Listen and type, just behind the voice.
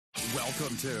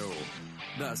Welcome to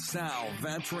the Sal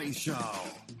Vetri Show.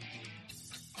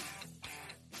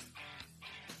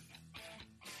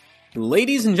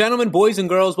 Ladies and gentlemen, boys and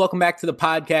girls, welcome back to the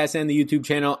podcast and the YouTube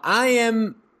channel. I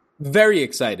am very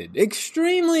excited.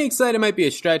 Extremely excited. Might be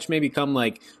a stretch, maybe come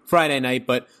like Friday night,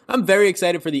 but I'm very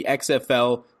excited for the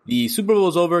XFL. The Super Bowl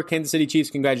is over. Kansas City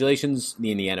Chiefs, congratulations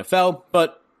in the NFL.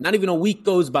 But not even a week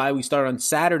goes by. We start on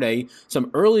Saturday,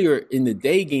 some earlier in the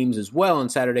day games as well on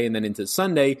Saturday and then into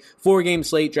Sunday. 4-game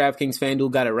slate. Draftkings FanDuel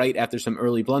got it right after some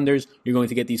early blunders. You're going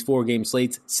to get these 4-game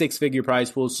slates, 6-figure prize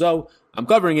pools. So I'm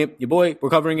covering it. Your boy, we're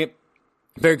covering it.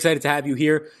 Very excited to have you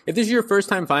here. If this is your first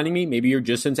time finding me, maybe you're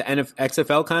just into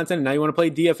XFL content and now you want to play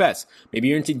DFS. Maybe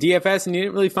you're into DFS and you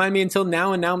didn't really find me until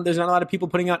now, and now there's not a lot of people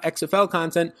putting out XFL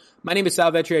content. My name is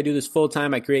Sal Vetri. I do this full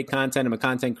time. I create content. I'm a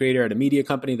content creator at a media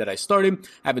company that I started.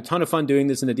 I have a ton of fun doing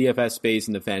this in the DFS space,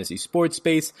 in the fantasy sports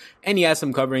space. And yes,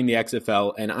 I'm covering the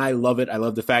XFL and I love it. I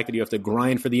love the fact that you have to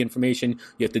grind for the information.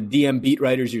 You have to DM beat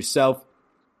writers yourself.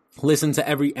 Listen to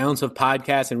every ounce of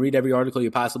podcast and read every article you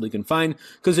possibly can find,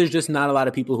 because there's just not a lot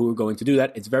of people who are going to do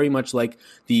that. It's very much like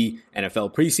the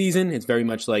NFL preseason. It's very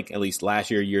much like, at least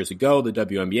last year, years ago, the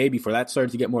WNBA, before that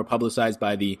started to get more publicized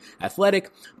by the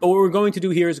Athletic. But what we're going to do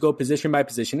here is go position by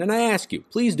position. And I ask you,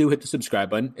 please do hit the subscribe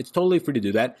button. It's totally free to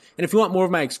do that. And if you want more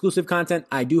of my exclusive content,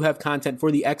 I do have content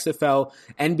for the XFL,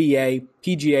 NBA,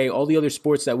 PGA, all the other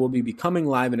sports that will be becoming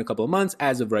live in a couple of months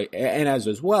as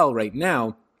well right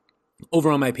now.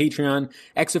 Over on my Patreon,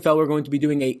 XFL, we're going to be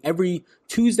doing every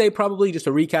Tuesday, probably just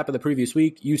a recap of the previous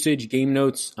week, usage, game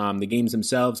notes, the games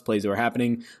themselves, plays that were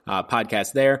happening,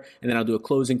 podcast there. And then I'll do a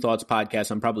closing thoughts podcast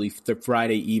on probably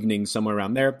Friday evening, somewhere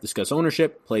around there, discuss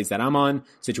ownership, plays that I'm on,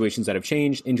 situations that have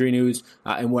changed, injury news,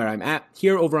 and where I'm at.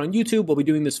 Here over on YouTube, we'll be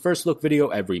doing this first look video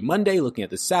every Monday, looking at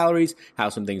the salaries, how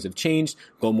some things have changed,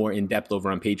 go more in depth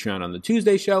over on Patreon on the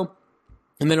Tuesday show.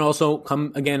 And then also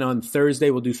come again on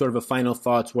Thursday. We'll do sort of a final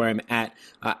thoughts where I'm at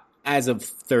as of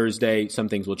Thursday. Some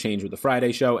things will change with the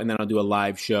Friday show. And then I'll do a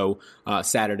live show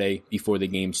Saturday before the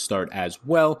games start as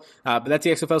well. But that's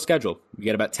the XFL schedule. We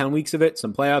get about 10 weeks of it,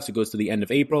 some playoffs. It goes to the end of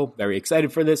April. Very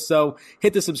excited for this. So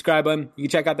hit the subscribe button. You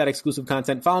can check out that exclusive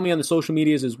content. Follow me on the social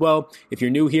medias as well. If you're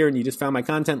new here and you just found my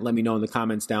content, let me know in the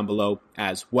comments down below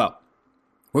as well.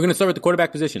 We're going to start with the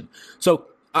quarterback position. So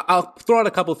I'll throw out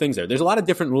a couple of things there. There's a lot of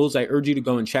different rules. I urge you to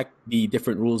go and check the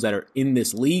different rules that are in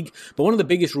this league. But one of the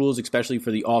biggest rules, especially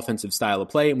for the offensive style of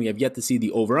play, and we have yet to see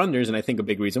the over-unders, and I think a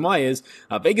big reason why is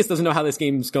Vegas doesn't know how this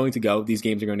game is going to go. These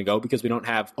games are going to go because we don't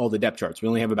have all the depth charts. We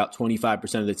only have about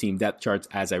 25% of the team depth charts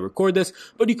as I record this,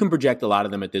 but you can project a lot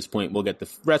of them at this point. We'll get the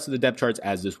rest of the depth charts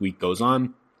as this week goes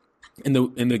on and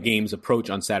the games approach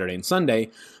on Saturday and Sunday.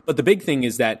 But the big thing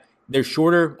is that there's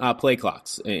shorter play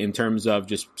clocks in terms of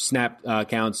just snap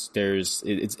counts.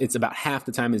 It's about half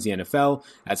the time as the NFL,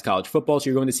 as college football. So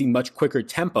you're going to see much quicker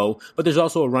tempo, but there's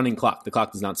also a running clock. The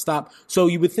clock does not stop. So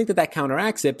you would think that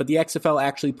counteracts it, but the XFL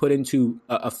actually put into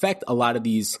effect a lot of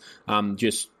these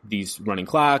these running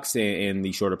clocks and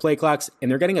the shorter play clocks, and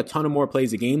they're getting a ton of more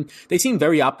plays a game. They seem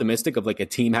very optimistic of like a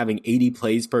team having 80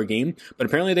 plays per game, but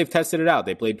apparently they've tested it out.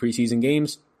 They played preseason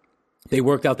games. They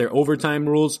worked out their overtime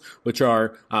rules, which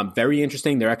are very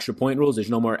interesting. Their extra point rules.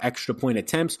 There's no more extra point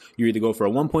attempts. You either go for a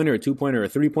 1-pointer, a 2-pointer, or a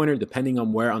 3-pointer, depending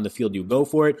on where on the field you go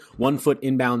for it. 1 foot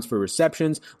inbounds for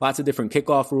receptions. Lots of different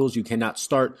kickoff rules. You cannot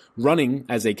start running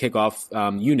as a kickoff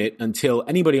unit until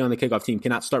anybody on the kickoff team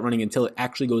cannot start running until it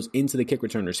actually goes into the kick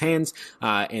returner's hands,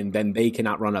 and then they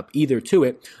cannot run up either to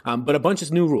it. But a bunch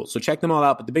of new rules. So check them all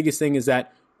out. But the biggest thing is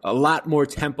that a lot more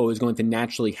tempo is going to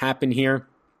naturally happen here.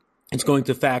 It's going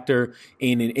to factor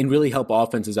in and really help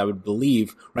offenses, I would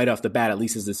believe, right off the bat, at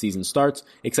least as the season starts.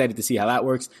 Excited to see how that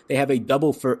works. They have a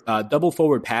double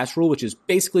forward pass rule, which is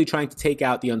basically trying to take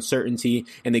out the uncertainty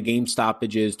and the game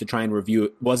stoppages to try and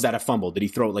review, was that a fumble? Did he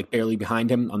throw it like barely behind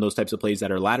him on those types of plays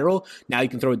that are lateral? Now you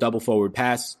can throw a double forward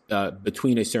pass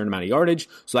between a certain amount of yardage.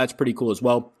 So that's pretty cool as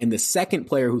well. And the second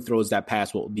player who throws that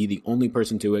pass will be the only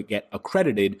person to get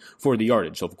accredited for the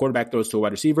yardage. So if a quarterback throws to a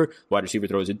wide receiver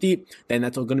throws it deep, then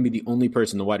that's going to be the only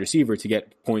person, the wide receiver, to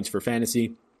get points for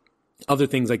fantasy. Other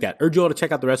things like that. Urge you all to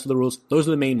check out the rest of the rules. Those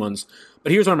are the main ones.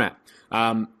 But here's where I'm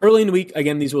at. Early in the week,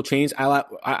 again, these will change. I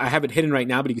have it hidden right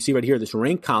now, but you can see right here, this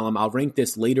rank column. I'll rank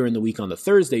this later in the week on the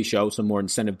Thursday show. Some more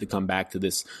incentive to come back to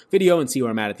this video and see where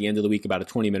I'm at the end of the week. About a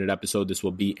 20-minute episode this will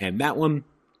be, and that one.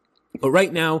 But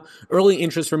right now, early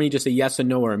interest for me, just a yes and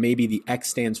no or a maybe. The X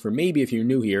stands for maybe if you're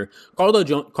new here.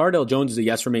 Cardale Jones is a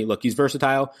yes for me. Look, he's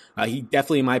versatile. He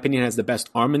definitely, in my opinion, has the best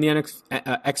arm in the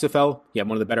XFL. He had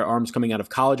one of the better arms coming out of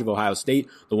college of Ohio State.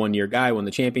 The one-year guy won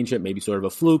the championship, maybe sort of a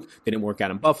fluke. Didn't work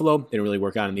out in Buffalo. Didn't really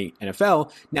work out in the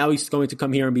NFL. Now he's going to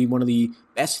come here and be one of the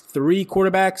best three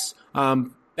quarterbacks,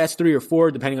 best three or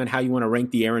four, depending on how you want to rank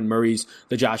the Aaron Murrays,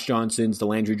 the Josh Johnsons, the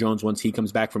Landry Jones once he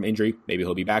comes back from injury. Maybe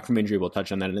he'll be back from injury. We'll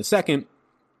touch on that in a second.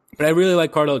 But I really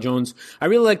like Cardale Jones. I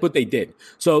really like what they did.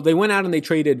 So they went out and they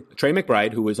traded Trey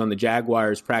McBride, who was on the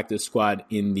Jaguars practice squad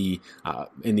in the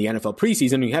NFL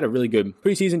preseason. He had a really good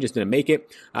preseason, just didn't make it.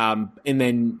 And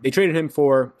then they traded him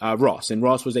for Ross. And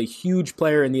Ross was a huge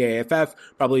player in the AFF,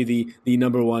 probably the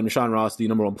number one, Sean Ross, the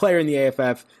number one player in the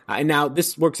AFF. And now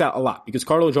this works out a lot because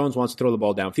Cardale Jones wants to throw the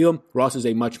ball downfield. Ross is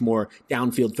a much more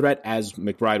downfield threat, as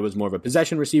McBride was more of a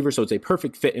possession receiver. So it's a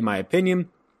perfect fit in my opinion.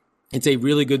 It's a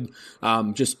really good,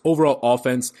 just overall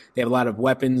offense. They have a lot of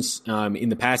weapons in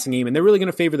the passing game, and they're really going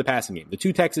to favor the passing game. The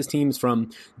two Texas teams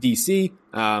from DC,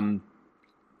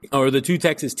 or the two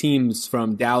Texas teams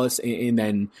from Dallas and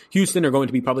then Houston are going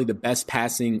to be probably the best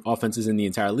passing offenses in the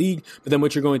entire league. But then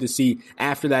what you're going to see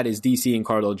after that is DC and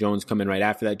Cardale Jones come in right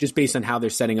after that, just based on how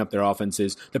they're setting up their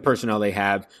offenses, the personnel they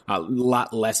have, a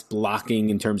lot less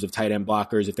blocking in terms of tight end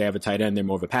blockers. If they have a tight end, they're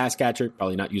more of a pass catcher,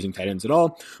 probably not using tight ends at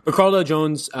all. But Cardale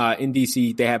Jones in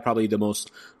DC, they have probably the most,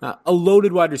 a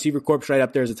loaded wide receiver corps right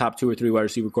up there as a top 2 or 3 wide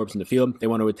receiver corps in the field. They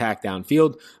want to attack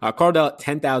downfield. Cardale at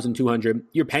 10,200,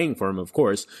 you're paying for him, of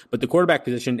course. But the quarterback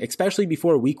position, especially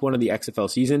before week 1 of the XFL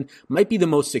season, might be the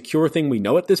most secure thing we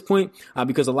know at this point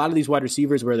because a lot of these wide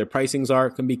receivers, where their pricings are,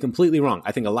 can be completely wrong.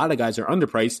 I think a lot of guys are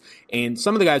underpriced, and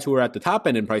some of the guys who are at the top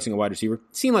end in pricing a wide receiver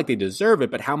seem like they deserve it,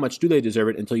 but how much do they deserve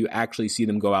it until you actually see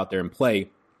them go out there and play?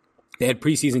 They had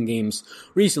preseason games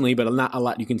recently, but not a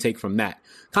lot you can take from that.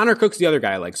 Connor Cook's the other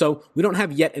guy I like. So we don't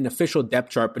have yet an official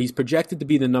depth chart, but he's projected to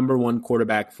be the number 1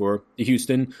 quarterback for the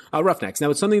Houston Roughnecks.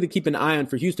 Now, it's something to keep an eye on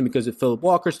for Houston because if Phillip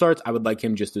Walker starts, I would like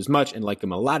him just as much and like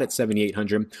him a lot at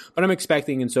 7,800. But I'm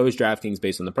expecting, and so is Draftkings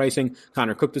based on the pricing,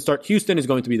 Connor Cook to start. Houston is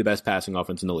going to be the best passing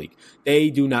offense in the league. They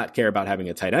do not care about having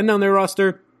a tight end on their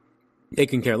roster. They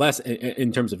can care less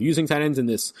in terms of using tight ends in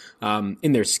this,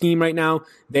 in their scheme right now.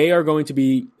 They are going to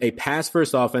be a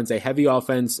pass-first offense, a heavy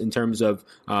offense in terms of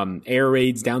air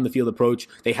raids, down the field approach.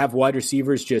 They have wide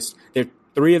receivers. They're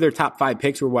 3 of their top 5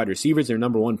 picks were wide receivers. Their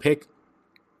number 1 pick.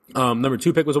 Number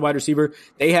 2 pick was a wide receiver.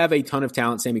 They have a ton of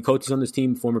talent. Sammy Coates on this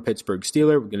team, former Pittsburgh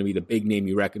Steeler. We're going to be the big name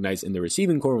you recognize in the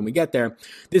receiving core when we get there.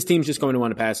 This team's just going to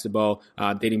want to pass the ball.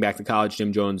 Dating back to college,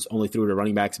 Jim Jones only threw to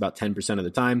running backs about 10% of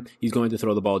the time. He's going to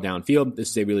throw the ball downfield.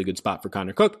 This is a really good spot for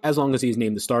Connor Cook, as long as he's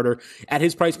named the starter. At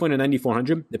his price point of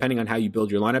 9,400, depending on how you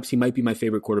build your lineups, he might be my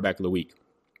favorite quarterback of the week.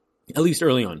 At least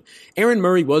early on. Aaron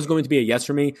Murray was going to be a yes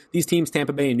for me. These teams,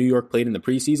 Tampa Bay and New York, played in the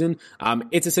preseason.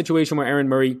 It's a situation where Aaron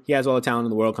Murray, he has all the talent in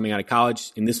the world coming out of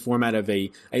college in this format of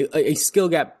a skill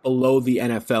gap below the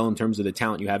NFL in terms of the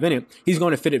talent you have in it. He's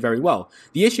going to fit it very well.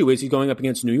 The issue is he's going up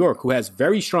against New York, who has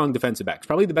very strong defensive backs,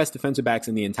 probably the best defensive backs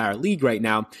in the entire league right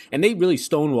now, and they really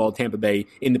stonewalled Tampa Bay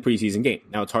in the preseason game.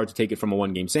 Now, it's hard to take it from a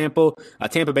 1-game sample.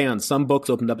 Tampa Bay on some books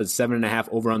opened up at 7.5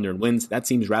 over-under in wins. That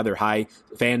seems rather high.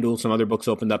 FanDuel, some other books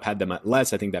opened up, had them at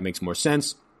less. I think that makes more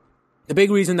sense. The big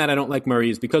reason that I don't like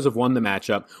Murray is because of 1, the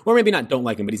matchup, or maybe not don't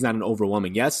like him, but he's not an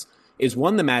overwhelming yes, is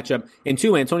 1, the matchup, and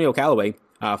 2, Antonio Callaway,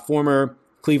 former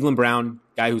Cleveland Brown,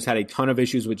 guy who's had a ton of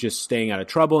issues with just staying out of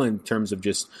trouble in terms of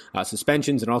just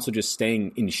suspensions and also just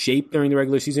staying in shape during the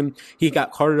regular season. He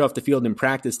got carted off the field in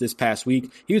practice this past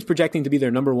week. He was projecting to be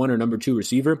their number 1 or number 2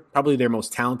 receiver, probably their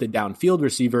most talented downfield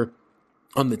receiver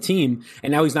on the team,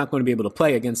 and now he's not going to be able to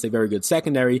play against a very good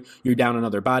secondary. You're down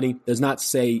another body. Does not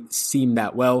seem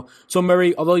that well. So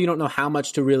Murray, although you don't know how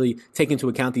much to really take into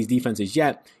account these defenses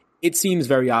yet, it seems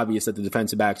very obvious that the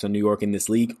defensive backs on New York in this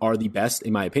league are the best,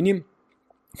 in my opinion.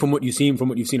 From what you've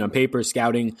seen on paper,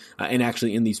 scouting, and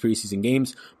actually in these preseason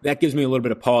games, that gives me a little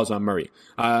bit of pause on Murray.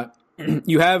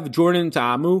 You have Jordan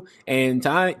Ta'amu and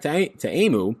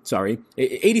Ta'amu,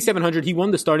 8,700. He won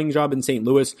the starting job in St.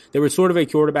 Louis. There was sort of a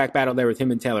quarterback battle there with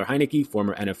him and Taylor Heineke,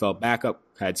 former NFL backup,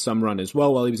 had some run as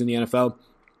well while he was in the NFL.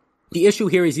 The issue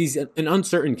here is he's an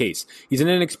uncertain case. He's an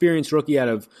inexperienced rookie out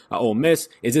of Ole Miss.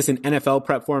 Is this an NFL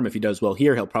prep for him? If he does well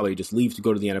here, he'll probably just leave to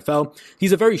go to the NFL.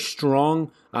 He's a very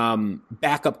strong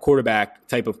backup quarterback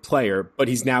type of player, but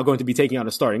he's now going to be taking on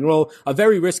a starting role. A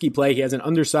very risky play. He has an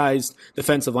undersized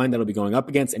defensive line that'll be going up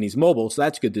against, and he's mobile, so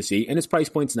that's good to see. And his price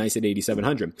point's nice at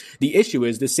 8,700. The issue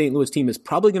is this St. Louis team is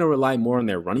probably going to rely more on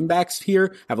their running backs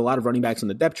here, have a lot of running backs on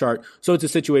the depth chart, so it's a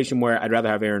situation where I'd rather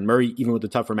have Aaron Murray, even with the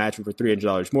tougher matchup for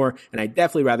 $300 more, and I'd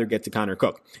definitely rather get to Connor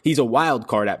Cook. He's a wild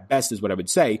card at best is what I would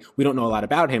say. We don't know a lot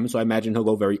about him, so I imagine he'll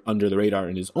go very under the radar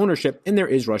in his ownership, and there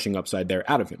is rushing upside there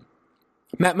out of him.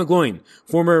 Matt McGloin,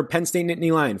 former Penn State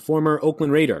Nittany Lion, former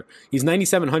Oakland Raider. He's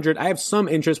 9,700. I have some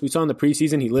interest. We saw in the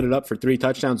preseason, he lit it up for 3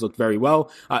 touchdowns, looked very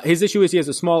well. His issue is he has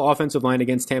a small offensive line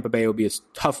against Tampa Bay. It will be a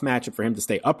tough matchup for him to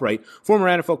stay upright. Former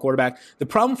NFL quarterback. The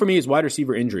problem for me is wide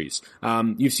receiver injuries.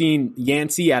 You've seen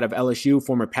Yancey out of LSU,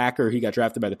 former Packer. He got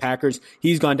drafted by the Packers.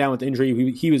 He's gone down with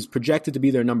injury. He was projected to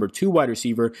be their number 2 wide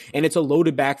receiver, and it's a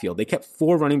loaded backfield. They kept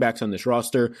 4 running backs on this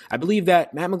roster. I believe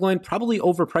that Matt McGloin probably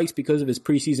overpriced because of his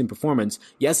preseason performance.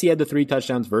 Yes, he had the 3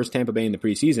 touchdowns versus Tampa Bay in the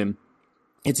preseason.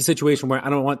 It's a situation where I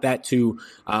don't want that to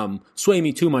sway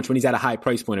me too much when he's at a high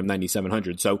price point of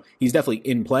 9,700. So he's definitely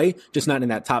in play, just not in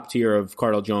that top tier of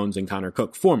Cardale Jones and Connor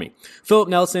Cook for me. Philip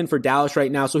Nelson for Dallas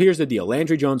right now. So here's the deal.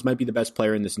 Landry Jones might be the best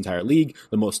player in this entire league,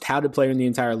 the most touted player in the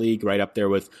entire league, right up there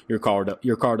with your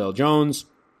Cardale Jones,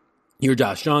 your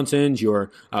Josh Johnsons, your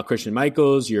Christian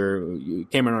Michaels, your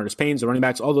Cameron Artis-Paynes, the running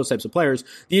backs, all those types of players.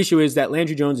 The issue is that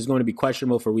Landry Jones is going to be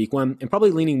questionable for week 1 and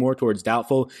probably leaning more towards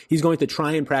doubtful. He's going to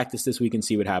try and practice this week and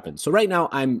see what happens. So right now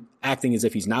I'm acting as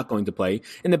if he's not going to play.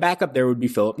 And the backup there would be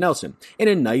Philip Nelson in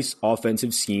a nice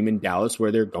offensive scheme in Dallas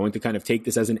where they're going to kind of take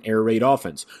this as an air raid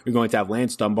offense. You're going to have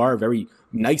Lance Dunbar, a very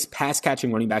nice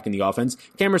pass-catching running back in the offense.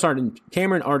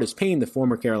 Cameron Artis-Payne, the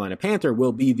former Carolina Panther,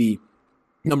 will be the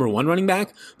number 1 running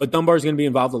back, but Dunbar is going to be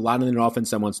involved a lot in an offense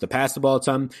that wants to pass the ball a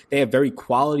ton. They have very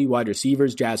quality wide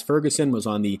receivers. Jazz Ferguson was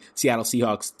on the Seattle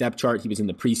Seahawks depth chart. He was in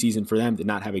the preseason for them, did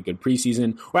not have a good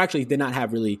preseason, or actually did not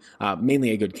have really mainly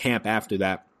a good camp after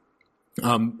that.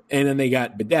 And then they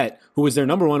got Bidet, who was their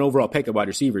number 1 overall pick at wide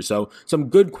receivers. So some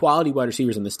good quality wide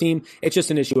receivers on this team. It's just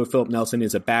an issue with Philip Nelson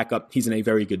is a backup. He's in a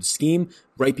very good scheme,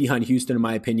 right behind Houston, in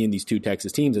my opinion, these 2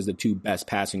 Texas teams as the 2 best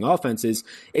passing offenses.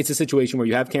 It's a situation where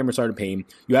you have Cameron Artis-Payne,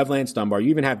 you have Lance Dunbar, you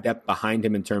even have depth behind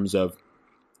him in terms of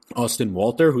Austin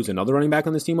Walter, who's another running back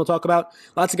on this team we'll talk about.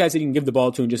 Lots of guys that you can give the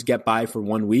ball to and just get by for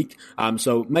 1 week.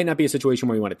 So might not be a situation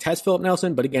where you want to test Philip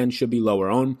Nelson, but again, should be lower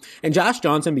owned. And Josh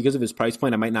Johnson, because of his price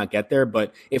point, I might not get there.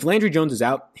 But if Landry Jones is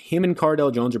out, him and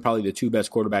Cardale Jones are probably the 2 best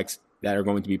quarterbacks that are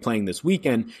going to be playing this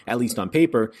weekend, at least on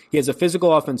paper. He has a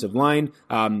physical offensive line.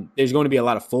 There's going to be a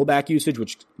lot of fullback usage,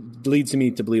 which leads me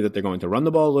to believe that they're going to run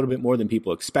the ball a little bit more than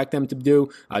people expect them to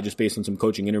do. Just based on some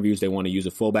coaching interviews, they want to use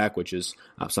a fullback, which is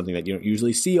something that you don't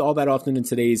usually see all that often in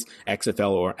today's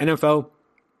XFL or NFL.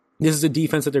 This is a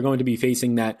defense that they're going to be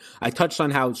facing that I touched on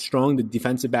how strong the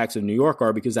defensive backs of New York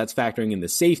are because that's factoring in the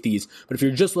safeties. But if you're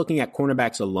just looking at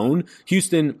cornerbacks alone,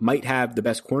 Houston might have the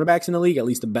best cornerbacks in the league, at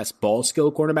least the best ball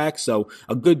skill cornerbacks. So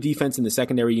a good defense in the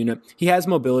secondary unit. He has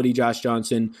mobility, Josh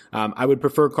Johnson. I would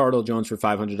prefer Cardale Jones for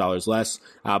 $500 less,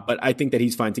 but I think that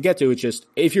he's fine to get to. It's just,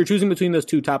 if you're choosing between those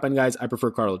 2 top end guys, I prefer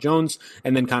Cardale Jones.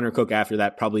 And then Connor Cook after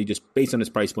that, probably just based on his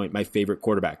price point, my favorite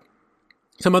quarterback.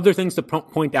 Some other things to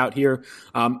point out here.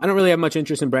 I don't really have much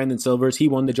interest in Brandon Silvers. He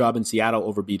won the job in Seattle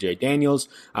over BJ Daniels.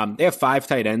 They have 5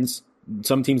 tight ends.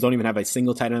 Some teams don't even have a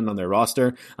single tight end on their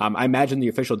roster. I imagine the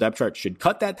official depth chart should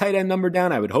cut that tight end number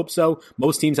down. I would hope so.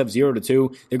 Most teams have 0 to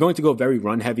 2. They're going to go very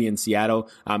run heavy in Seattle.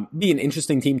 Be an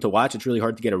interesting team to watch. It's really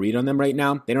hard to get a read on them right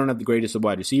now. They don't have the greatest of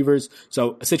wide receivers.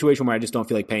 So a situation where I just don't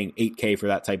feel like paying $8K for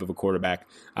that type of a quarterback.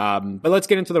 But let's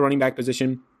get into the running back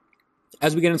position.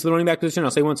 As we get into the running back position,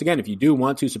 I'll say once again, if you do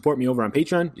want to support me over on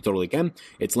Patreon, you totally can.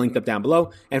 It's linked up down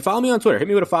below. And follow me on Twitter. Hit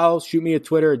me with a follow, shoot me a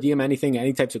Twitter, DM anything,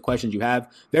 any types of questions you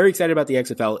have. Very excited about the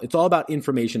XFL. It's all about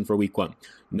information for week 1.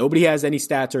 Nobody has any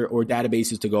stats or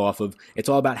databases to go off of. It's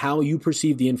all about how you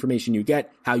perceive the information you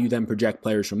get, how you then project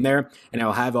players from there. And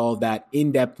I'll have all of that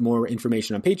in-depth, more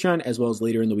information on Patreon, as well as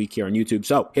later in the week here on YouTube.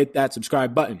 So hit that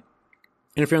subscribe button.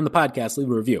 And if you're on the podcast, leave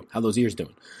a review. How those ears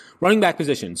doing? Running back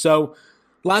position. So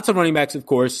lots of running backs, of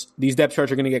course. These depth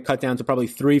charts are going to get cut down to probably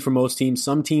 3 for most teams.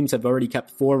 Some teams have already kept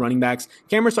 4 running backs.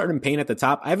 Cameron Artis-Payne at the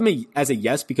top. I have him as a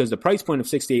yes because the price point of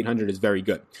 $6,800 is very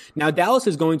good. Now, Dallas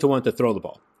is going to want to throw the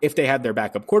ball. If they have their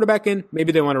backup quarterback in,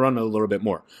 maybe they want to run a little bit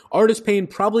more. Artis-Payne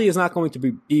probably is not going to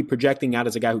be projecting out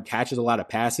as a guy who catches a lot of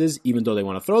passes, even though they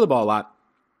want to throw the ball a lot.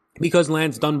 Because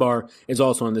Lance Dunbar is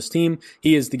also on this team.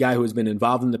 He is the guy who has been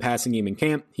involved in the passing game in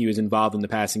camp. He was involved in the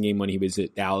passing game when he was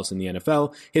at Dallas in the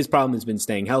NFL. His problem has been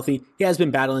staying healthy. He has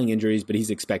been battling injuries, but he's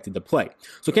expected to play.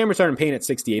 So Cameron Artis-Payne at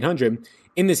 $6,800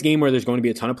 in this game where there's going to be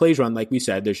a ton of plays run. Like we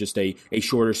said, there's just a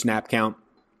shorter snap count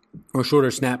or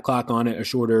shorter snap clock on it, a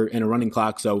shorter and a running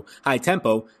clock, so high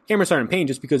tempo. Cameron Artis-Payne,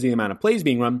 just because of the amount of plays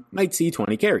being run, might see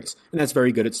 20 carries. And that's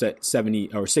very good at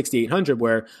 70 or 6,800,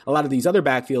 where a lot of these other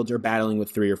backfields are battling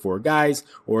with 3 or 4 guys,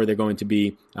 or they're going to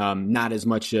be not as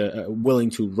much willing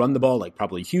to run the ball, like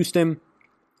probably Houston.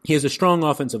 He has a strong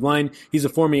offensive line. He's a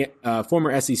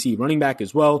former SEC running back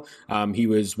as well. When he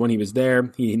was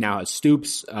there. He now has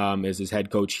Stoops as his head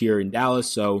coach here in Dallas.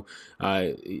 So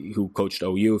who coached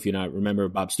OU, if you not remember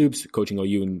Bob Stoops coaching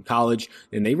OU in college,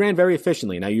 and they ran very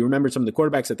efficiently. Now you remember some of the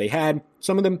quarterbacks that they had.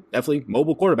 Some of them definitely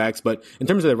mobile quarterbacks, but in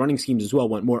terms of their running schemes as well,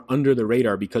 went more under the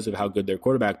radar because of how good their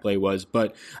quarterback play was.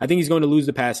 But I think he's going to lose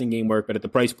the passing game work. But at the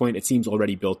price point, it seems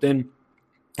already built in.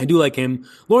 I do like him.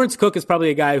 Lawrence Cook is probably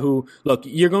a guy who, look,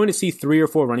 you're going to see 3 or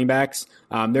 4 running backs.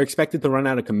 They're expected to run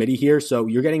out of committee here, so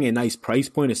you're getting a nice price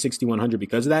point of $6,100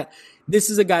 because of that. This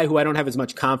is a guy who I don't have as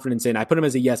much confidence in. I put him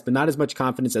as a yes, but not as much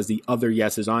confidence as the other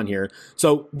yeses on here.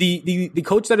 So the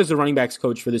coach that is the running backs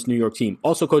coach for this New York team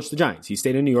also coached the Giants. He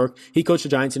stayed in New York. He coached the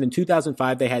Giants, and in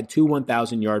 2005, they had 2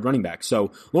 1,000-yard running backs.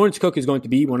 So Lawrence Cook is going to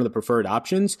be one of the preferred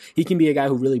options. He can be a guy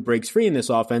who really breaks free in this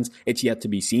offense. It's yet to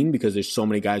be seen because there's so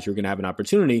many guys who are going to have an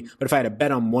opportunity. But if I had to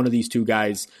bet on one of these 2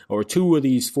 guys or 2 of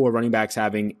these 4 running backs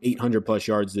having 800-plus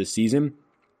yards this season,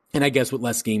 and I guess with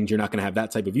less games, you're not going to have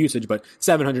that type of usage, but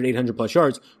 700, 800-plus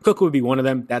yards, Cook would be one of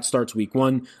them. That starts week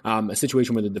 1. A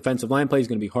situation where the defensive line play is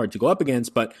going to be hard to go up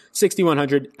against, but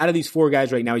 6,100 out of these 4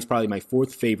 guys right now, he's probably my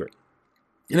 4th favorite.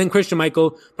 And then Christian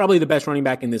Michael, probably the best running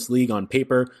back in this league on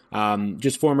paper.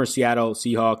 Just former Seattle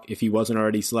Seahawk. If he wasn't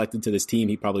already selected to this team,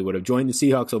 he probably would have joined the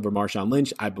Seahawks over Marshawn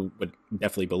Lynch. I would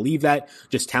definitely believe that,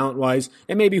 just talent-wise.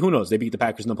 And maybe, who knows, they beat the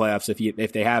Packers in the playoffs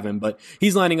if they have him. But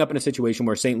he's lining up in a situation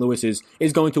where St. Louis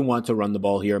is going to want to run the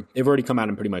ball here. They've already come out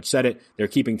and pretty much said it. They're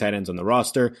keeping tight ends on the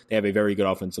roster. They have a very good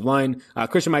offensive line.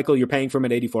 Christian Michael, you're paying for him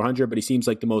at $8,400, but he seems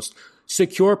like the most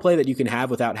secure play that you can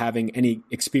have without having any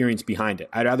experience behind it.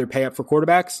 I'd rather pay up for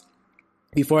quarterbacks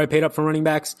before I paid up for running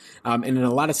backs. And in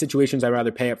a lot of situations, I'd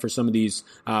rather pay up for some of these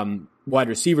wide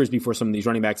receivers before some of these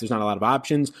running backs. There's not a lot of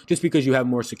options just because you have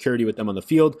more security with them on the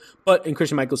field. But in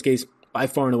Christian Michael's case, by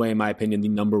far and away, in my opinion, the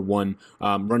number 1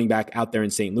 running back out there in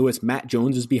St. Louis. Matt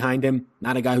Jones is behind him.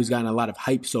 Not a guy who's gotten a lot of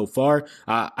hype so far.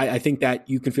 I think that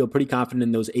you can feel pretty confident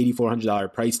in those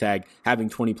 $8,400 price tag, having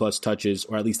 20-plus touches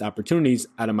or at least opportunities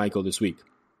out of Michael this week.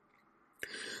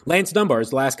 Lance Dunbar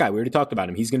is the last guy. We already talked about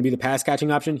him. He's going to be the pass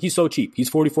catching option. He's so cheap. He's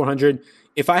 $4,400.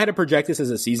 If I had to project this as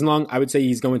a season long, I would say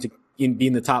he's going to be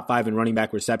in the top 5 in running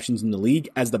back receptions in the league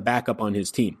as the backup on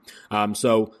his team.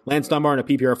 So Lance Dunbar in a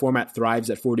PPR format thrives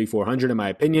at $4,400 in my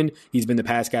opinion. He's been the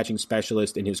pass catching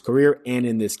specialist in his career and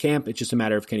in this camp. It's just a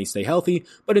matter of can he stay healthy.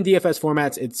 But in DFS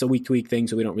formats, it's a week to week thing.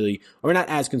 So we're not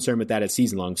as concerned with that as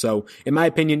season long. So in my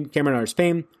opinion, Cameron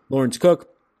Artis-Payne, Lawrence Cook,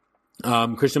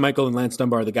 Christian Michael and Lance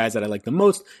Dunbar are the guys that I like the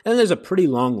most. And then there's a pretty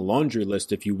long laundry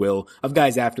list, if you will, of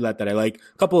guys after that I like.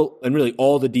 A couple, and really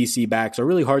all the DC backs are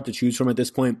really hard to choose from at this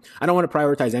point. I don't want to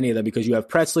prioritize any of them because you have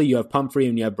Presley, you have Pumphrey,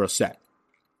 and you have Brissett.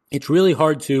 It's really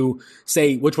hard to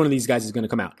say which one of these guys is going to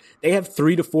come out. They have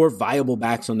 3 to 4 viable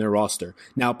backs on their roster.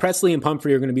 Now, Presley and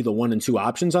Pumphrey are going to be the 1 and 2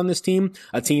 options on this team,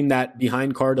 a team that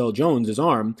behind Cardell Jones'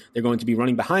 arm, they're going to be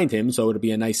running behind him, so it'll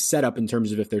be a nice setup in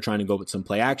terms of if they're trying to go with some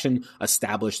play action,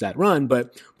 establish that run.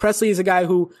 But Presley is a guy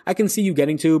who I can see you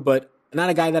getting to, but not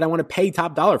a guy that I want to pay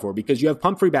top dollar for because you have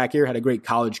Pumphrey back here, had a great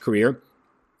college career.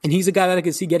 And he's a guy that I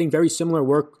can see getting very similar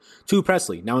work to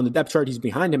Presley. Now, on the depth chart, he's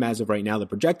behind him as of right now, the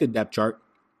projected depth chart.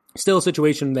 Still a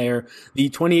situation there. The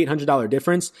 $2,800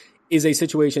 difference is a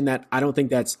situation that I don't think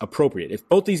that's appropriate. If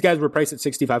both these guys were priced at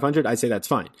 $6,500, I'd say that's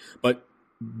fine. But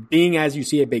being as you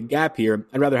see a big gap here,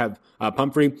 I'd rather have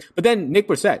Pumphrey. But then Nick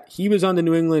Brissett, he was on the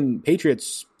New England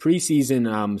Patriots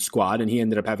preseason squad, and he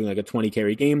ended up having like a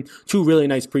 20-carry game, 2 really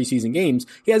nice preseason games.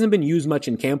 He hasn't been used much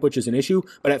in camp, which is an issue.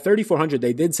 But at $3,400,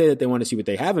 they did say that they want to see what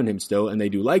they have in him still, and they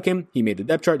do like him. He made the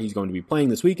depth chart. He's going to be playing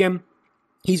this weekend.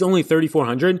 He's only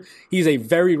 $3,400. He's a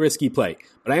very risky play,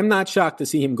 but I am not shocked to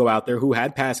see him go out there who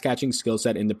had pass catching skill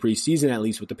set in the preseason, at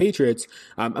least with the Patriots.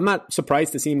 I'm not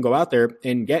surprised to see him go out there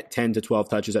and get 10 to 12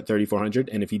 touches at $3,400.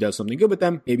 And if he does something good with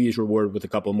them, maybe he's rewarded with a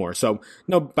couple more. So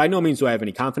no, by no means do I have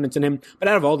any confidence in him, but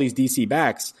out of all these DC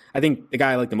backs, I think the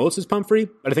guy I like the most is Pumphrey,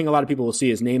 but I think a lot of people will see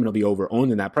his name and he'll be over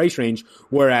owned in that price range.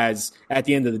 Whereas at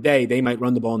the end of the day, they might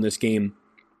run the ball in this game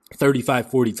 35,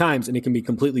 40 times, and it can be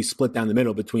completely split down the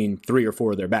middle between 3 or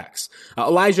 4 of their backs.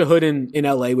 Elijah Hood in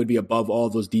LA would be above all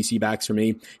of those DC backs for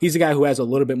me. He's a guy who has a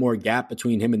little bit more gap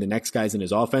between him and the next guys in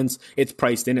his offense. It's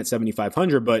priced in at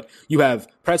 $7,500, but you have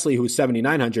Presley who's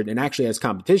 $7,900 and actually has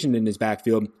competition in his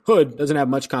backfield. Hood doesn't have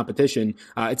much competition.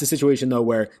 It's a situation though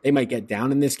where they might get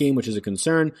down in this game, which is a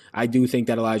concern. I do think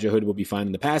that Elijah Hood will be fine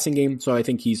in the passing game, so I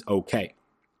think he's okay.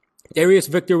 Darius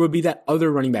Victor would be that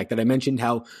other running back that I mentioned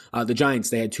how the Giants,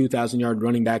 they had 2,000-yard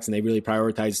running backs and they really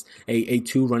prioritized a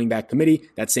two running back committee.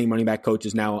 That same running back coach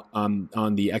is now on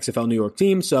the XFL New York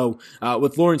team. So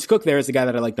with Lawrence Cook there as the guy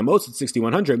that I like the most at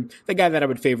 6,100, the guy that I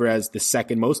would favor as the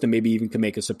second most and maybe even can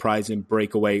make a surprise and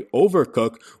breakaway over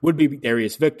Cook would be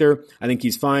Darius Victor. I think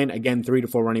he's fine. Again, 3 to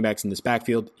 4 running backs in this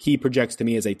backfield. He projects to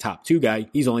me as a top 2 guy.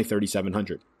 He's only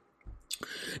 3,700.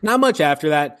 Not much after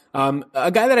that.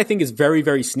 A guy that I think is very,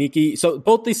 very sneaky. So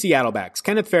both the Seattle backs,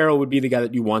 Kenneth Farrell would be the guy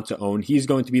that you want to own. He's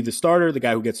going to be the starter, the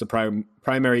guy who gets the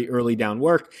primary early down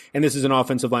work. And this is an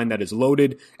offensive line that is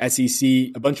loaded. SEC,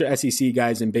 a bunch of SEC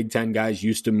guys and Big Ten guys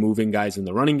used to moving guys in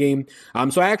the running game.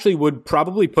 So I actually would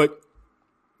probably put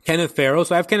Kenneth Farrell.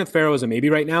 So I have Kenneth Farrell as a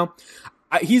maybe right now.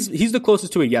 He's the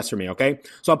closest to a yes for me, okay?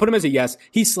 So I'll put him as a yes.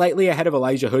 He's slightly ahead of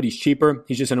Elijah Hood. He's cheaper.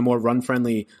 He's just in a more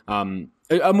run-friendly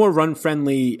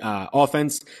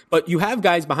offense. But you have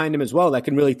guys behind him as well that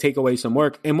can really take away some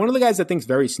work. And one of the guys I think is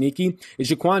very sneaky is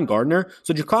Jaquan Gardner.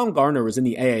 So Jaquan Gardner was in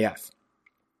the AAF.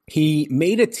 He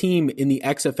made a team in the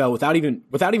XFL without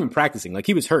even practicing. Like,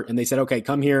 he was hurt and they said, okay,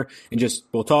 come here and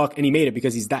we'll talk. And he made it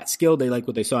because he's that skilled. They like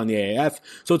what they saw in the AAF.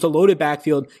 So it's a loaded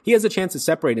backfield. He has a chance to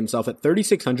separate himself at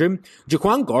 3,600.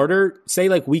 Jaquan Gardner, say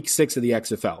like week 6 of the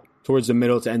XFL, towards the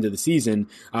middle to end of the season,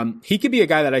 he could be a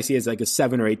guy that I see as like a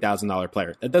 $7,000 or $8,000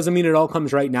 player. That doesn't mean it all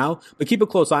comes right now, but keep a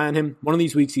close eye on him. One of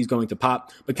these weeks he's going to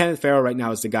pop. But Kenneth Farrell right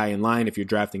now is the guy in line if you're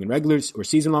drafting in regulars or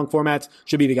season-long formats.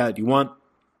 Should be the guy that you want.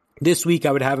 This week,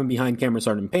 I would have him behind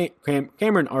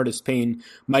Cameron Artis-Payne,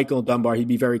 Michael Dunbar. He'd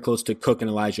be very close to Cook and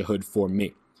Elijah Hood for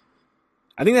me.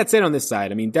 I think that's it on this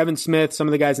side. I mean, Devin Smith, some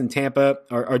of the guys in Tampa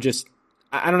are just,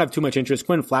 I don't have too much interest.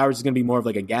 Quinn Flowers is going to be more of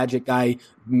like a gadget guy.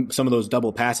 Some of those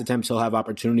double pass attempts he'll have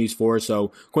opportunities for.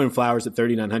 So Quinn Flowers at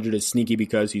 3,900 is sneaky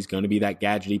because he's going to be that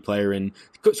gadgety player and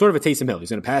sort of a Taysom Hill. He's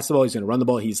going to pass the ball. He's going to run the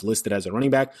ball. He's listed as a running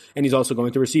back, and he's also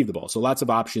going to receive the ball. So lots of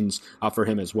options for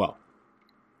him as well.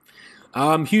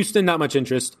 Houston, not much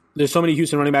interest. There's so many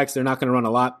Houston running backs. They're not going to run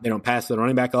a lot. They don't pass the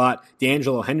running back a lot.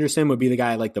 D'Angelo Henderson would be the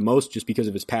guy I like the most just because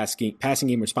of his passing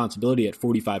game responsibility at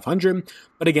 4,500.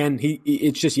 But again,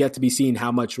 it's just yet to be seen how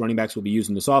much running backs will be used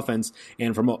in this offense.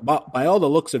 And by all the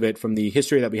looks of it, from the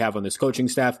history that we have on this coaching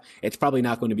staff, it's probably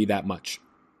not going to be that much.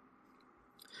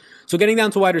 So getting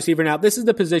down to wide receiver now, this is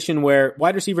the position where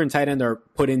wide receiver and tight end are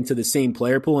put into the same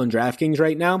player pool on DraftKings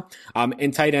right now.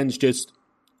 And tight ends just,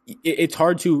 it's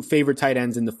hard to favor tight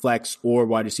ends in the flex or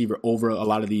wide receiver over a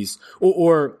lot of these,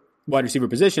 or wide receiver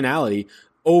positionality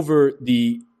over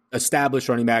the established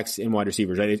running backs and wide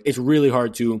receivers, right? It's really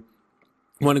hard to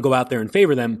want to go out there and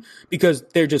favor them because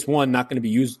they're just, one, not going to be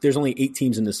used. There's only 8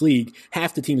 teams in this league.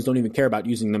 Half the teams don't even care about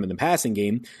using them in the passing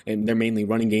game, and they're mainly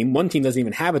running game. One team doesn't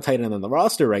even have a tight end on the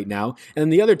roster right now. And then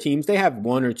the other teams, they have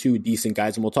 1 or 2 decent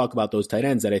guys, and we'll talk about those tight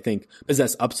ends that I think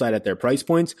possess upside at their price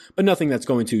points, but nothing that's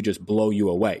going to just blow you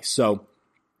away. So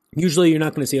usually you're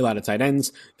not going to see a lot of tight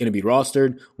ends going to be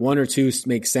rostered. 1 or 2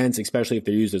 makes sense, especially if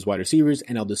they're used as wide receivers,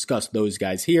 and I'll discuss those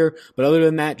guys here. But other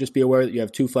than that, just be aware that you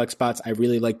have 2 flex spots. I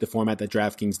really like the format that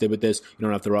DraftKings did with this. You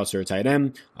don't have to roster a tight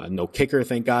end. No kicker,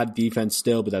 thank God. Defense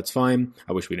still, but that's fine.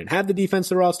 I wish we didn't have the defense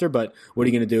to roster, but what are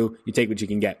you going to do? You take what you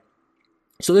can get.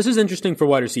 So this is interesting for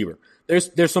wide receiver.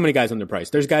 There's so many guys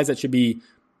underpriced. There's guys that should be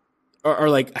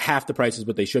are like half the price is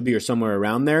what they should be or somewhere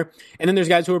around there. And then there's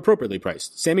guys who are appropriately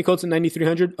priced. Sammy Coates at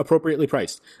 9,300, appropriately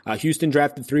priced. Houston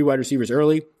drafted 3 wide receivers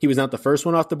early. He was not the first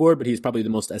one off the board, but he's probably the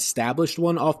most established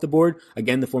one off the board.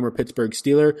 Again, the former Pittsburgh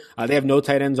Steeler. They have no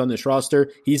tight ends on this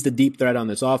roster. He's the deep threat on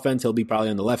this offense. He'll be probably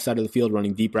on the left side of the field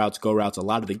running deep routes, go routes a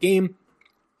lot of the game.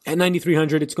 At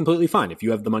 9,300, it's completely fine. If you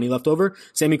have the money left over,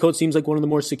 Sammy Coates seems like one of the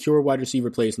more secure wide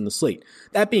receiver plays in the slate.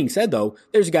 That being said, though,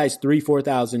 there's guys $3,000,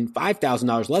 $4,000,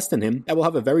 $5,000 less than him that will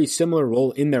have a very similar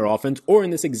role in their offense or in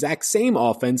this exact same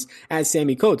offense as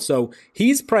Sammy Coates. So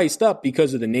he's priced up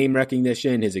because of the name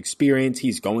recognition, his experience.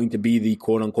 He's going to be the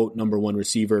quote-unquote number 1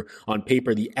 receiver on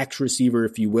paper, the X receiver,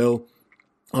 if you will,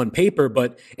 on paper,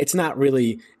 but it's not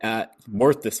really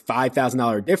worth this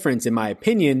 $5,000 difference, in my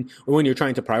opinion, when you're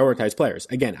trying to prioritize players.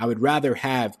 Again, I would rather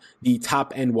have the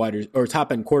top end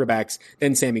quarterbacks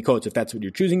than Sammy Coates if that's what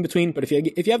you're choosing between. But if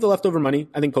you have the leftover money,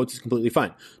 I think Coates is completely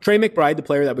fine. Trey McBride, the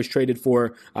player that was traded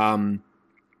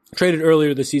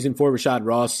earlier this season for Rashad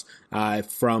Ross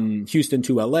from Houston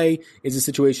to LA, is a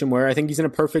situation where I think he's in a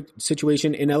perfect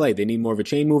situation in LA. They need more of a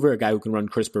chain mover, a guy who can run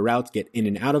crisper routes, get in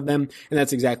and out of them, and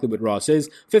that's exactly what Ross is.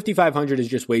 5,500 is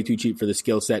just way too cheap for the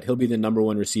skill set. He'll be the number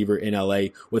 1 receiver in LA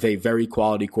with a very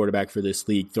quality quarterback for this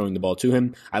league throwing the ball to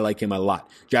him. I like him a lot.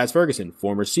 Jazz Ferguson,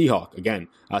 former Seahawk, again,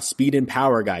 a speed and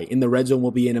power guy in the red zone,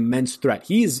 will be an immense threat.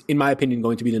 He's, in my opinion,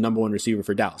 going to be the number 1 receiver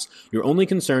for Dallas. Your only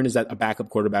concern is that a backup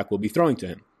quarterback will be throwing to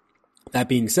him. That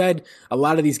being said, a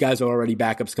lot of these guys are already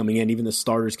backups coming in. Even the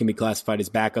starters can be classified as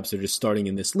backups. They're just starting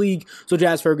in this league. So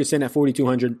Jazz Ferguson at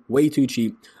 4,200, way too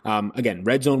cheap. Again,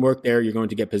 red zone work there. You're going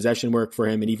to get possession work for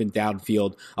him and even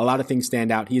downfield. A lot of things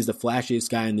stand out. He is the flashiest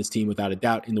guy in this team without a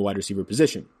doubt in the wide receiver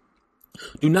position.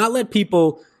 Do not let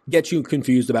people get you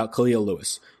confused about Khalil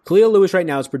Lewis. Khalil Lewis right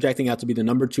now is projecting out to be the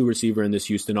number 2 receiver in this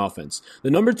Houston offense. The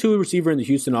number 2 receiver in the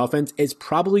Houston offense is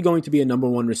probably going to be a number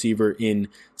 1 receiver in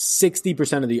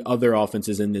 60% of the other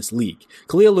offenses in this league.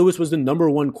 Khalil Lewis was the number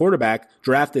 1 quarterback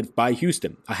drafted by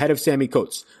Houston, ahead of Sammy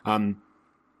Coates.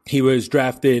 He was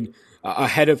drafted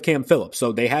ahead of Cam Phillips.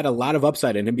 So they had a lot of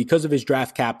upside in him because of his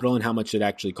draft capital and how much it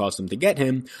actually cost them to get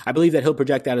him. I believe that he'll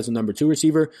project out as a number 2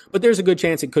 receiver, but there's a good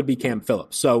chance it could be Cam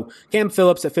Phillips. So Cam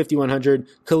Phillips at 5,100,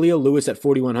 Khalil Lewis at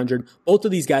 4,100. Both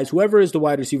of these guys, whoever is the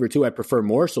wide receiver 2, I prefer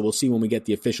more. So we'll see when we get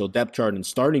the official depth chart and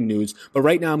starting news. But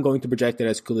right now I'm going to project it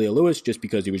as Khalil Lewis just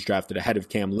because he was drafted ahead of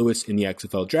Cam Lewis in the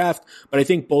XFL draft. But I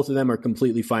think both of them are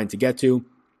completely fine to get to.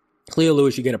 Khalil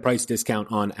Lewis, you get a price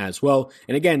discount on as well.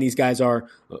 And again, these guys are,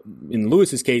 in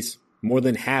Lewis's case, more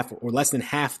than half or less than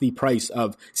half the price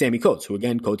of Sammy Coates, who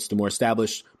again, Coates, the more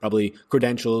established, probably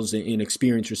credentials in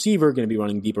experienced receiver, going to be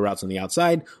running deeper routes on the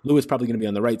outside. Lewis probably going to be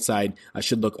on the right side,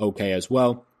 should look okay as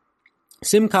well.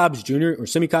 Simmy Cobbs Jr.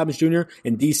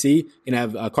 in DC can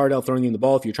have Cardell throwing in the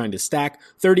ball if you're trying to stack.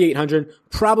 3,800,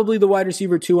 probably the wide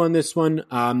receiver 2 on this one.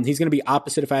 He's going to be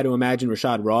opposite if I had to imagine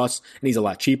Rashad Ross, and he's a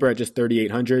lot cheaper at just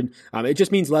 3,800. It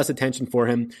just means less attention for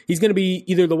him. He's going to be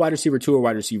either the wide receiver 2 or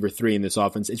wide receiver 3 in this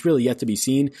offense. It's really yet to be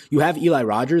seen. You have Eli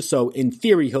Rogers, so in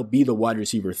theory, he'll be the wide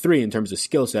receiver 3 in terms of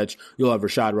skill sets. You'll have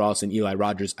Rashad Ross and Eli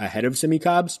Rogers ahead of Simmy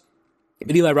Cobbs.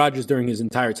 But Eli Rogers, during his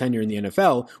entire tenure in the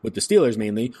NFL, with the Steelers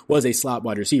mainly, was a slot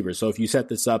wide receiver. So if you set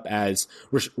this up as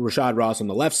Rashad Ross on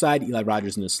the left side, Eli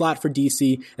Rogers in the slot for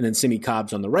DC, and then Simmy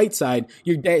Cobbs on the right side,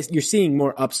 you're seeing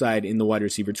more upside in the wide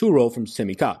receiver 2 role from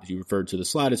Simmy Cobbs. You referred to the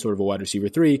slot as sort of a wide receiver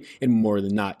 3 in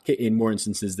more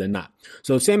instances than not.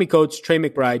 So Sammy Coates, Trey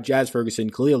McBride, Jazz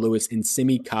Ferguson, Khalil Lewis, and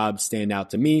Simmy Cobbs stand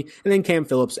out to me, and then Cam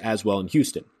Phillips as well in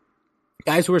Houston.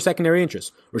 Guys who are secondary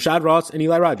interests, Rashad Ross and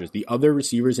Eli Rogers, the other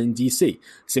receivers in DC.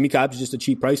 Simmy Cobbs is just a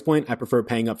cheap price point. I prefer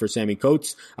paying up for Sammy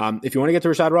Coates. If you want to get to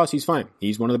Rashad Ross, he's fine.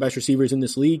 He's one of the best receivers in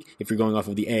this league. If you're going off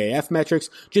of the AAF metrics,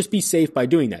 just be safe by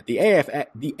doing that. The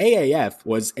AAF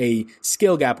was a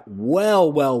skill gap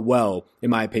well, in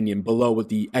my opinion, below what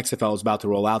the XFL is about to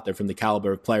roll out there from the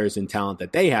caliber of players and talent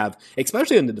that they have,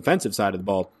 especially on the defensive side of the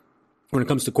ball, when it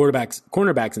comes to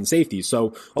cornerbacks and safeties.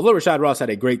 So although Rashad Ross had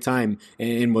a great time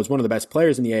and was one of the best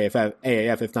players in the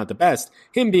AAF, if not the best,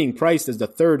 him being priced as the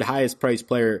 3rd highest priced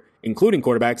player, including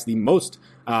quarterbacks, the most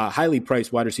highly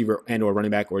priced wide receiver and or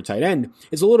running back or tight end,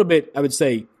 is a little bit, I would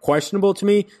say, questionable to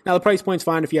me. Now, the price point's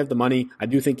fine if you have the money. I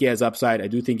do think he has upside. I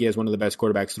do think he has one of the best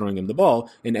quarterbacks throwing him the ball,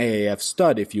 an AAF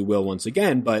stud, if you will, once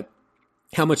again, but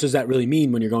how much does that really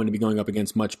mean when you're going to be going up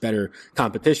against much better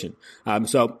competition?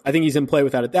 So I think he's in play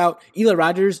without a doubt. Eli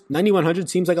Rogers, 9,100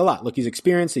 seems like a lot. Look, he's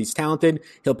experienced. He's talented.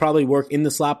 He'll probably work in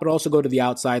the slot, but also go to the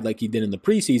outside like he did in the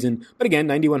preseason. But again,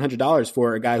 $9,100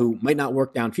 for a guy who might not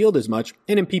work downfield as much.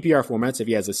 And in PPR formats, if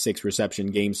he has a 6-reception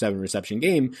game, 7-reception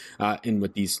game, and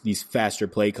with these faster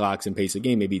play clocks and pace of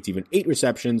game, maybe it's even 8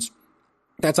 receptions.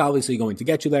 That's obviously going to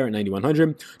get you there at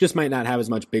 9,100. Just might not have as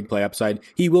much big play upside.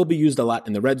 He will be used a lot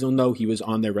in the red zone, though. He was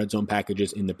on their red zone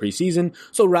packages in the preseason.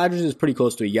 So Rodgers is pretty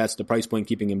close to a yes. The price point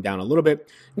keeping him down a little bit.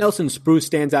 Nelson Spruce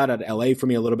stands out at LA for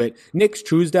me a little bit. Nick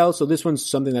Truesdell. So this one's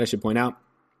something that I should point out.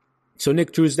 So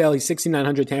Nick Truesdell, he's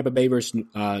 6,900 Tampa Bay versus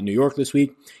New York this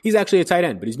week. He's actually a tight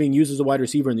end, but he's being used as a wide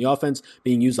receiver in the offense,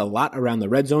 being used a lot around the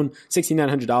red zone.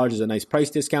 $6,900 is a nice price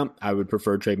discount. I would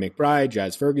prefer Trey McBride,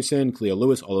 Jazz Ferguson, Khalil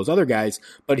Lewis, all those other guys,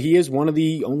 but he is one of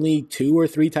the only 2 or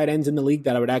 3 tight ends in the league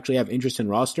that I would actually have interest in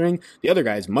rostering. The other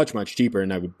guy is much, much cheaper,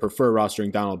 and I would prefer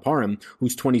rostering Donald Parham,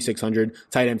 who's 2,600,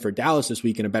 tight end for Dallas this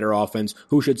week in a better offense,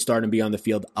 who should start and be on the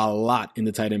field a lot in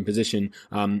the tight end position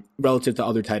relative to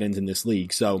other tight ends in this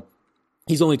league. So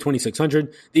he's only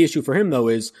 2,600. The issue for him, though,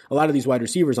 is a lot of these wide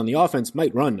receivers on the offense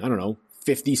might run,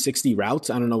 50, 60 routes.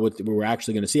 I don't know what we're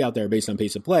actually going to see out there based on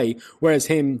pace of play. Whereas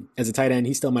him as a tight end,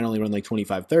 he still might only run like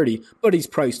 25, 30, but he's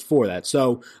priced for that.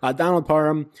 So Donald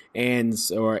Parham and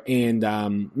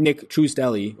Nick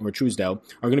Truesdell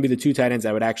are going to be the 2 tight ends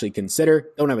I would actually consider.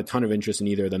 Don't have a ton of interest in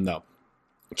either of them, though.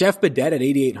 Jeff Badet at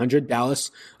 8,800,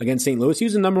 Dallas against St. Louis. He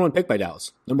was the number one pick by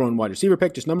Dallas. Number one wide receiver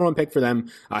pick, just number one pick for them,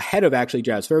 ahead of actually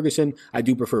Jazz Ferguson. I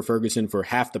do prefer Ferguson for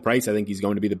half the price. I think he's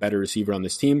going to be the better receiver on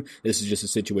this team. This is just a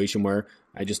situation where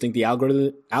I just think the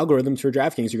algorithms for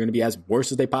DraftKings are going to be as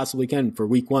worse as they possibly can for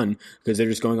week one, because they're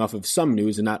just going off of some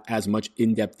news and not as much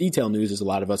in-depth detail news as a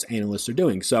lot of us analysts are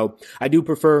doing. So I do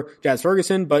prefer Jazz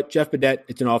Ferguson, but Jeff Badet,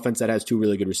 it's an offense that has two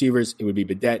really good receivers. It would be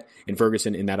Badet and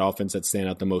Ferguson in that offense that stand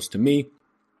out the most to me.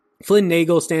 Flynn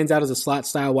Nagel stands out as a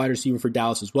slot-style wide receiver for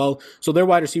Dallas as well. So their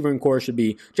wide receiver and core should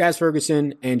be Jazz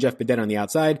Ferguson and Jeff Badet on the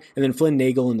outside, and then Flynn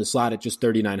Nagel in the slot at just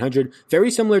 3,900.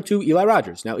 Very similar to Eli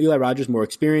Rogers. Now, Eli Rogers more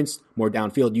experienced, more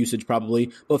downfield usage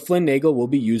probably, but Flynn Nagel will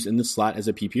be used in the slot as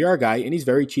a PPR guy, and he's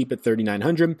very cheap at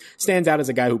 3,900. Stands out as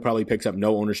a guy who probably picks up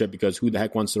no ownership because who the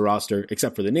heck wants the roster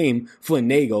except for the name, Flynn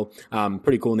Nagel.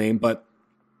 Pretty cool name, but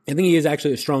I think he is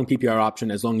actually a strong PPR option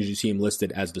as long as you see him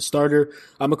listed as the starter.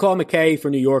 McCall McKay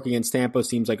for New York against Tampa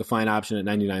seems like a fine option at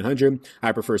 9,900.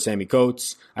 I prefer Sammy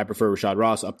Coates. I prefer Rashad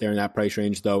Ross up there in that price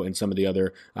range, though, and some of the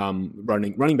other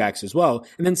running backs as well.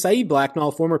 And then Saeed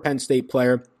Blacknall, former Penn State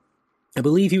player. I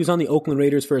believe he was on the Oakland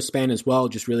Raiders for a span as well,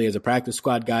 just really as a practice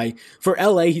squad guy. For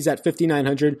LA, he's at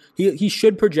 5,900. He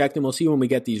should project, and we'll see when we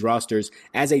get these rosters,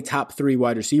 as a top 3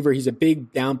 wide receiver. He's a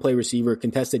big downplay receiver,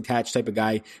 contested catch type of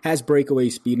guy, has breakaway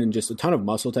speed and just a ton of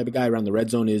muscle type of guy. Around the red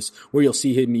zone is where you'll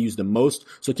see him used the most.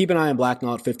 So keep an eye on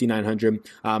Blacknall at 5,900.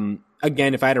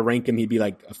 Again, if I had to rank him, he'd be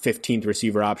like a 15th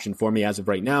receiver option for me as of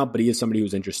right now, but he is somebody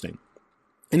who's interesting.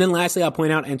 And then lastly, I'll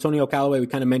point out Antonio Callaway. We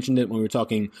kind of mentioned it when we were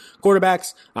talking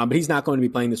quarterbacks, but he's not going to be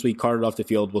playing this week, carted off the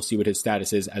field. We'll see what his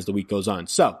status is as the week goes on.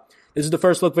 So this is the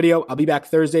first look video. I'll be back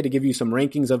Thursday to give you some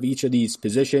rankings of each of these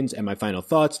positions and my final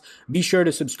thoughts. Be sure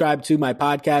to subscribe to my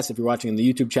podcast. If you're watching on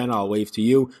the YouTube channel, I'll wave to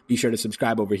you. Be sure to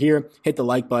subscribe over here. Hit the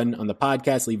like button on the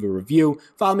podcast. Leave a review.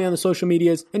 Follow me on the social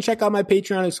medias and check out my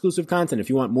Patreon exclusive content. If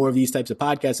you want more of these types of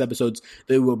podcast episodes,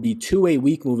 there will be 2 a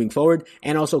week moving forward,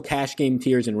 and also cash game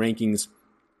tiers and rankings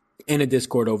and a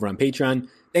Discord over on Patreon.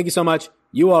 Thank you so much.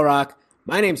 You all rock.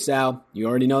 My name's Sal. You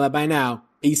already know that by now.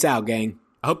 Peace out, gang.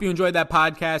 I hope you enjoyed that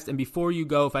podcast. And before you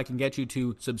go, if I can get you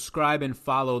to subscribe and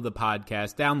follow the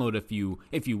podcast, download if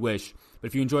you wish. But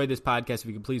if you enjoyed this podcast, if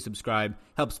you could please subscribe,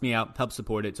 helps me out, helps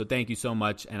support it. So thank you so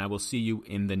much, and I will see you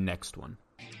in the next one.